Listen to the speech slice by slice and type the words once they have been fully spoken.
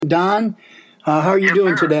Don. How are you Yes,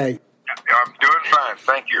 doing sir. today? I'm doing fine,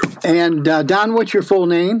 thank you. And Don, what's your full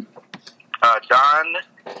name? Don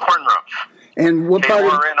Hornrumpf. And what part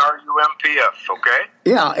of K-O-R-N-R-U-M-P-F, okay?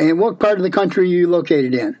 yeah? And what part of the country are you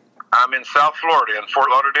located in? I'm in South Florida, in Fort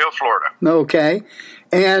Lauderdale, Florida. Okay.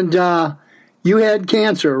 And you had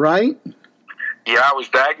cancer, right? Yeah, I was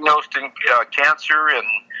diagnosed in cancer in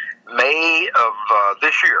May of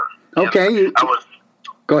this year. Okay. And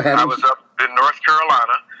Go ahead. I was up in North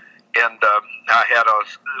Carolina, and I had a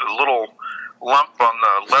little lump on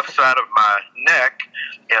the left side of my neck,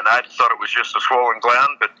 and I thought it was just a swollen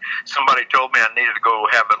gland, but somebody told me I needed to go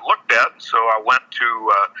have it looked at, so I went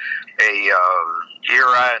to a ear,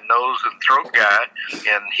 eye, and nose and throat guy,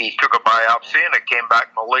 and he took a biopsy, and it came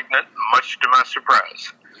back malignant, much to my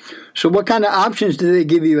surprise. So what kind of options did they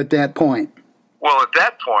give you at that point? Well, at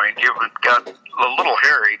that point, it got a little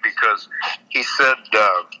hairy because he said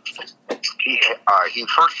he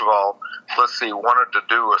first of all, wanted to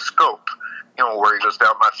do a scope, where he goes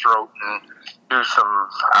down my throat and do some,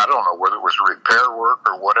 I don't know whether it was repair work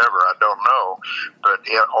or whatever, I don't know,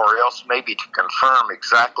 or else maybe to confirm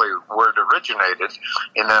exactly where it originated.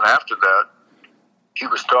 And then after that, he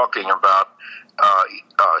was talking about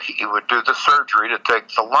he would do the surgery to take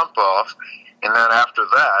the lump off, and then after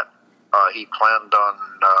that, he planned on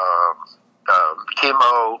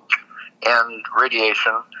chemo and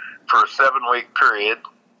radiation for a 7-week period,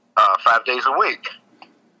 5 days a week.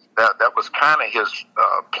 That was kind of his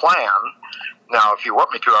plan. Now, if you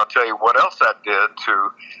want me to, I'll tell you what else I did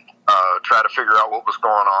to try to figure out what was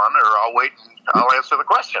going on, or I'll wait and I'll answer the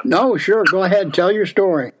question. No, sure. Go ahead. Tell your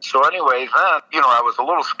story. So anyway, then, I was a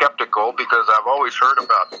little skeptical because I've always heard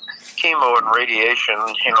about chemo and radiation,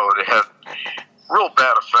 that had real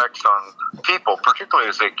bad effects on people, particularly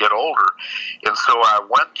as they get older. And so I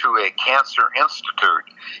went to a cancer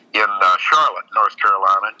institute in Charlotte, North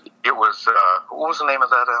Carolina. It was, what was the name of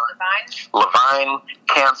that? Levine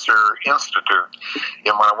Cancer Institute.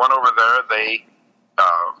 And when I went over there, they,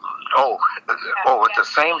 at the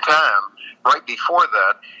same time, right before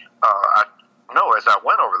that, as I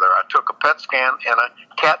went over there, I took a PET scan and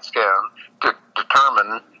a CAT scan to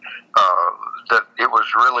determine that it was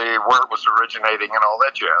really where it was originating and all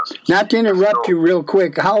that jazz. Not to interrupt you real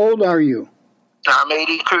quick, how old are you? I'm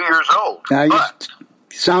 82 years old. Now you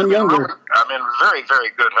sound younger. I'm in very, very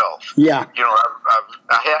good health. Yeah.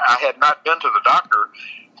 I had not been to the doctor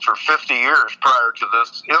for 50 years prior to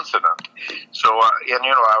this incident. So,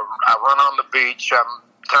 I run on the beach. I'm a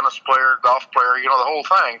tennis player, golf player, the whole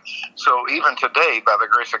thing. So even today, by the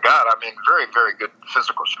grace of God, I'm in very, very good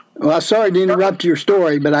physical shape. Well, sorry to interrupt your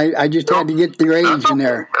story, but I just had to get the age in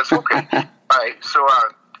there. That's okay. All right. So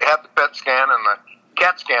I had the PET scan and the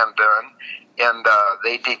CAT scan done, and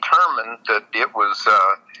they determined that it was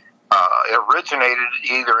originated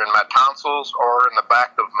either in my tonsils or in the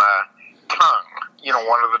back of my tongue,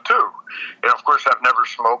 one of the two. And of course, I've never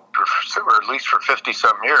smoked, or at least for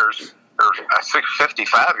 50-some years, or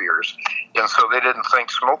 55 years, and so they didn't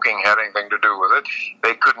think smoking had anything to do with it.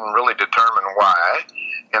 They couldn't really determine why.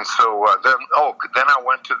 And so then I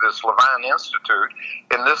went to this Levine Institute,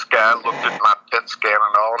 and this guy looked at my PET scan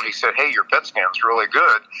and all, and he said, "Hey, your PET scan's really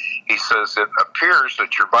good." He says, "It appears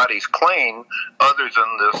that your body's clean other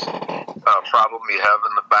than this problem you have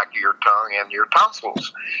in the back of your tongue and your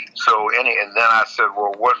tonsils." So, and then I said,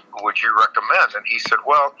 "Well, what would you recommend?" And he said,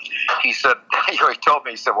 he told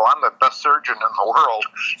me, well, I'm the best surgeon in the world.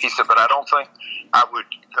 He said, but I don't think I would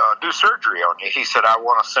do surgery on you. He said, I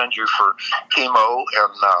want to send you for chemo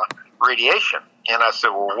and radiation. And I said,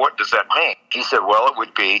 well, what does that mean? He said, well, it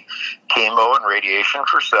would be chemo and radiation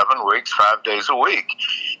for 7 weeks, 5 days a week.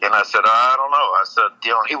 And I said, I don't know. I said,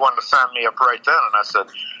 he wanted to sign me up right then. And I said,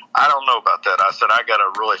 I don't know about that. I said, I got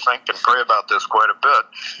to really think and pray about this quite a bit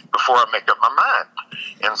before I make up my mind.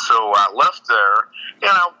 And so I left there,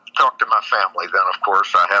 and I talked to my family then, of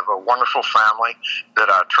course. I have a wonderful family that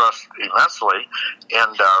I trust immensely,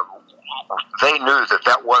 and they knew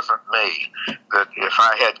that wasn't me, that if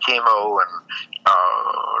I had chemo and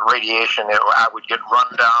radiation, I would get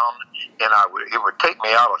run down, and it would take me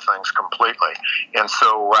out of things completely. And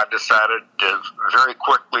so I decided to very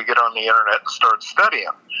quickly get on the internet and start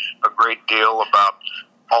studying a great deal about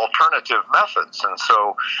alternative methods. And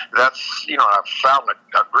so that's, I've found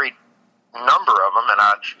a great number of them, and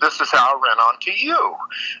this is how I ran onto you.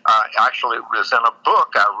 Actually, it was in a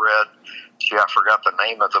book I read. I forgot the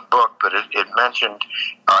name of the book, but it mentioned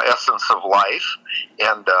Essence of Life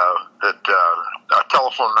and a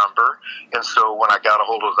telephone number. And so when I got a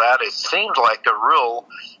hold of that, it seemed like a real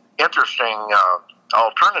interesting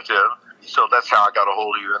alternative. So that's how I got a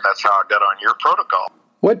hold of you, and that's how I got on your protocol.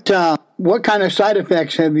 What kind of side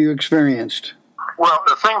effects have you experienced? Well,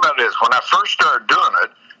 the thing about it is, when I first started doing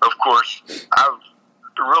it, of course, I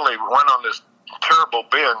really went on this terrible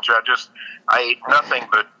binge. I ate nothing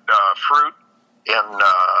but fruit and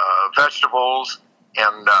vegetables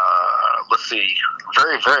and, let's see,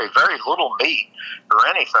 very, very, very little meat or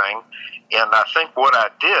anything. And I think what I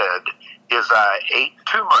did is I ate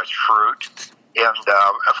too much fruit. And,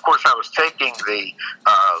 of course, I was taking the,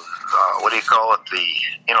 what do you call it,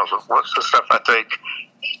 what's the stuff I take?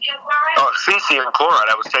 Oh, cesium chloride.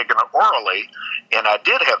 I was taking it orally, and I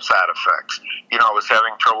did have side effects. I was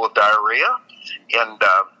having trouble with diarrhea, and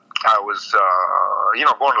I was,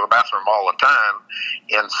 going to the bathroom all the time.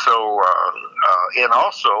 And so, and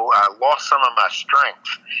also, I lost some of my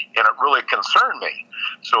strength, and it really concerned me.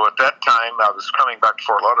 So at that time, I was coming back to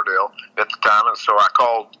Fort Lauderdale at the time, and so I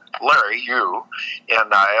called Larry,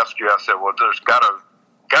 and I asked you, I said, well, there's got to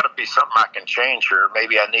be something I can change here.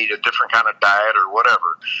 Maybe I need a different kind of diet or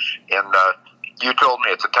whatever. And you told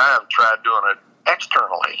me at the time, try doing it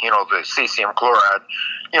externally, the cesium chloride,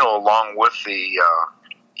 along with the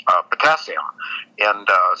potassium. And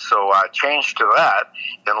so I changed to that,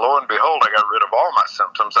 and lo and behold, I got rid of all my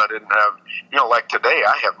symptoms. I didn't have, like today,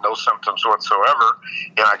 I have no symptoms whatsoever,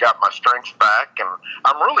 and I got my strength back, and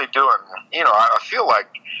I'm really doing, I feel like,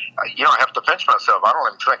 I have to pinch myself. I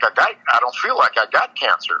don't feel like I got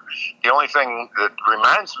cancer. The only thing that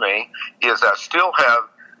reminds me is I still have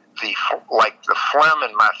the phlegm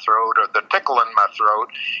in my throat or the tickle in my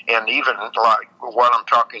throat, and even like while I'm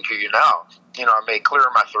talking to you now, I may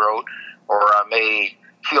clear my throat, or I may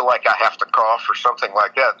feel like I have to cough or something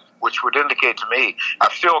like that, which would indicate to me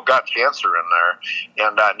I've still got cancer in there,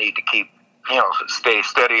 and I need to keep, stay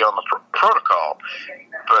steady on the protocol.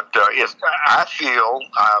 But I feel,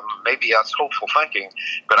 maybe that's hopeful thinking,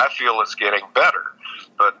 but I feel it's getting better.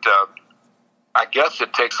 But I guess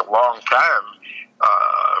it takes a long time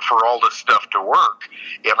for all this stuff to work.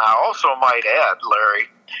 And I also might add, Larry,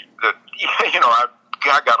 that,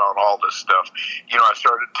 I got on all this stuff. I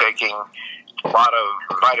started taking a lot of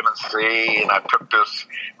vitamin C, and I took this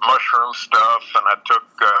mushroom stuff, and I took,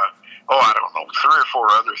 I don't know, 3 or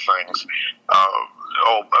 4 other things.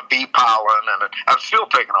 A bee pollen, and I'm still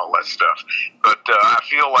taking all that stuff. But I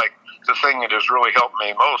feel like the thing that has really helped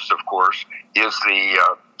me most, of course, is the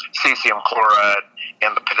cesium chloride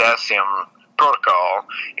and the potassium protocol.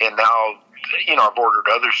 And now, I've ordered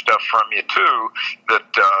other stuff from you too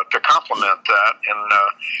that to complement that. And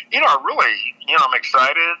I really, I'm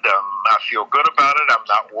excited. I feel good about it. I'm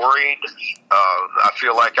not worried. I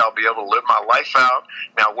feel like I'll be able to live my life out.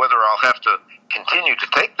 Now, whether I'll have to continue to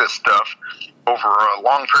take this stuff over a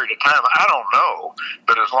long period of time, I don't know.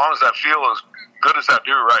 But as long as I feel as good as I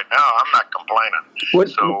do right now, I'm not complaining.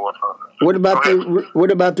 What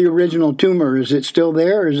about the original tumor? Is it still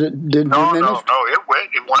there? Is it diminished? No.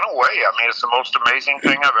 It went away. I mean, it's the most amazing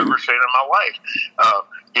thing I've ever seen in my life.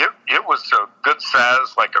 It was a good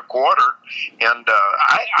size, like a quarter, and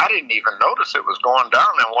I didn't even notice it was going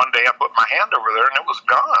down. And one day I put my hand over there, and it was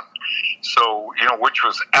gone. So, which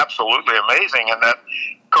was absolutely amazing, and that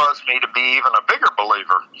caused me to be even a bigger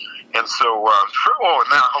believer. And so, I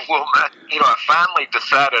finally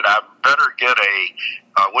decided I better get a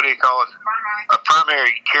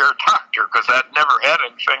primary care doctor, because I'd never had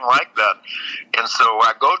anything like that. And so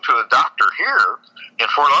I go to a doctor here in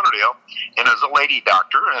Fort Lauderdale, and it's a lady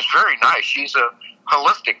doctor, and it's very nice. She's a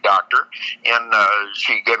holistic doctor, and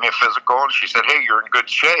she gave me a physical, and she said, "Hey, you're in good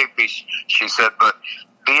shape." She said, "But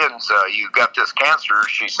being you got this cancer,"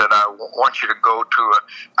 she said, "I want you to go to an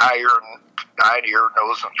eye, ear,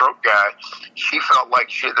 nose, and throat guy." She felt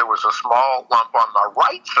like there was a small lump on my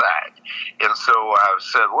right side. And so I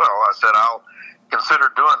said, I'll consider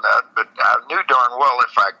doing that. But I knew darn well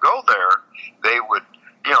if I go there, they would,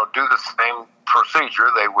 do the same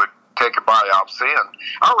procedure. They would take a biopsy, and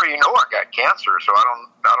I already know I got cancer, so I'm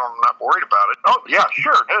not worried about it. Oh yeah,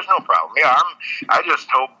 sure, there's no problem. Yeah, I just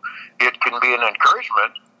hope it can be an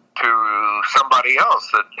encouragement to somebody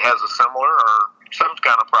else that has a similar or some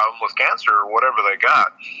kind of problem with cancer or whatever they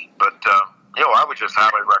got. But I would just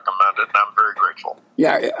highly recommend it, and I'm very grateful.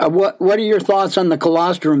 Yeah. What are your thoughts on the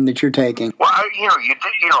colostrum that you're taking? Well,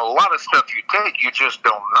 a lot of stuff you take, you just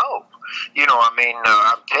don't know.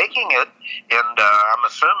 I'm taking it, and I'm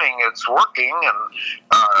assuming it's working. And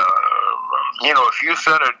if you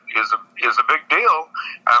said it is a big deal,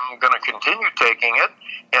 I'm going to continue taking it,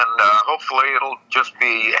 and hopefully it'll just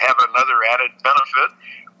have another added benefit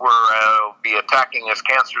where I'll be a attacking this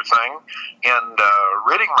cancer thing and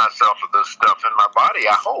ridding myself of this stuff in my body.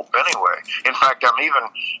 I hope, anyway. In fact, I'm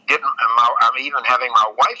even having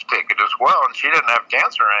my wife take it as well, and she didn't have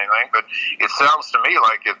cancer or anything. But it sounds to me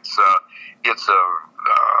like it's a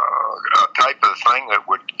type of thing that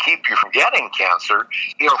would keep you from getting cancer,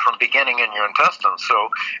 from beginning in your intestines. So,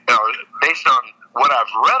 based on what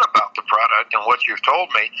I've read about the product and what you've told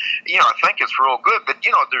me, I think it's real good. But,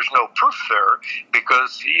 there's no proof there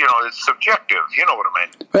because, it's subjective. You know what I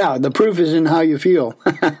mean? Well, the proof is in how you feel.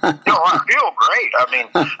 I feel great. I mean,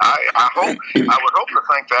 I would hope to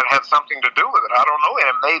think that had something to do with it. I don't know, and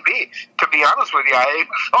it may be. To be honest with you, I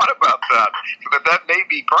even thought about that, but that may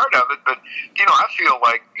be part of it. But, I feel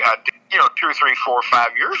like, 2, 3, 4,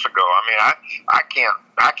 5 years ago, I mean,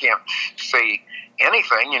 I can't say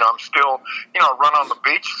anything. I'm still, run on the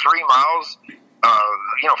beach 3 miles,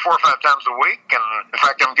 4 or 5 times a week. And in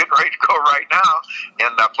fact, I'm getting ready to go right now.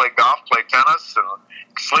 And I play golf, play tennis, and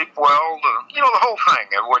sleep well, and, the whole thing.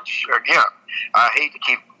 And which, again, I hate to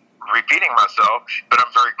keep repeating myself, but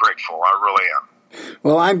I'm very grateful. I really am.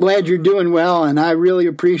 Well, I'm glad you're doing well, and I really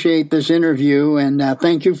appreciate this interview. And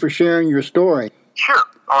thank you for sharing your story. Sure.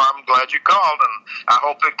 Oh, I'm glad you called, and I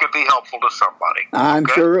hope it could be helpful to somebody. I'm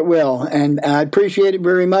sure it will, and I appreciate it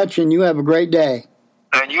very much, and you have a great day.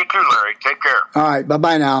 And you too, Larry. Take care. All right,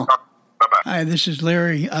 bye-bye now. Bye-bye. Hi, this is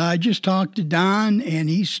Larry. I just talked to Don, and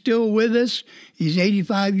he's still with us. He's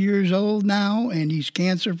 85 years old now, and he's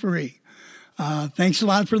cancer-free. Thanks a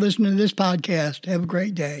lot for listening to this podcast. Have a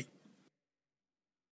great day.